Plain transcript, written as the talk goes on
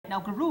Now,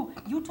 Garou,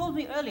 you told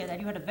me earlier that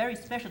you had a very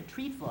special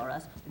treat for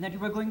us, and that you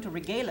were going to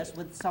regale us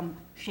with some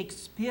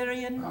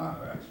Shakespearean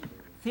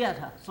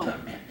theater. So,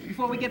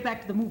 before we get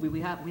back to the movie,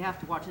 we have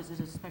to watch this as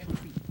a special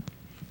treat.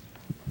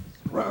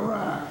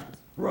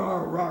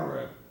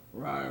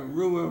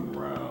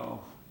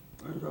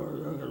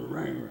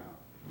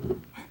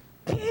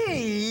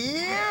 Hey,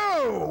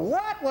 you!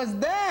 What was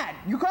that?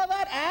 You call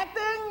that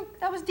acting?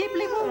 That was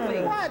deeply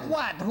moving. What?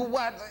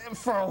 What?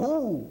 For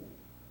who?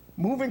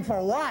 Moving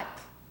for what?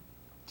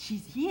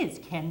 Jeez, he is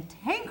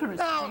cantankerous.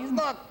 Now,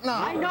 look, no.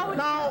 I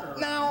know.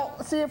 Now,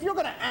 see, if you're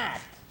gonna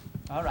act,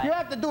 all right, you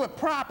have to do it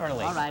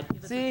properly. All right,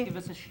 give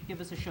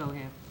us a show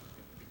here.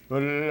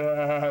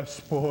 Alas,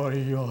 poor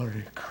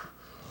Yorick.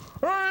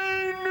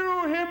 I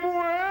knew him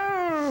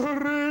well,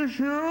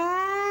 Richard.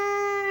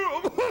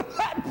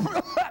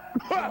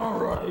 All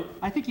right.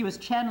 I think he was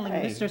channeling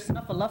Mr.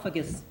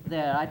 Snuffleupagus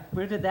there.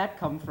 Where did that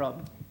come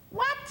from?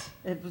 What?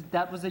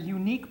 That was a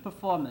unique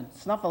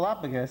performance.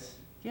 Snuffleupagus?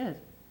 Yes.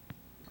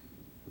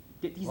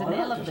 He's an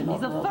elephant.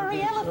 He's a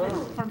furry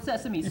elephant from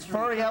Sesame Street. He's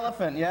furry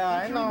elephant. Yeah,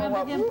 I know.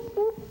 Remember him?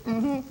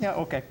 Mm-hmm. Yeah.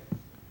 Okay.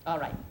 All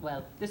right.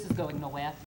 Well, this is going nowhere.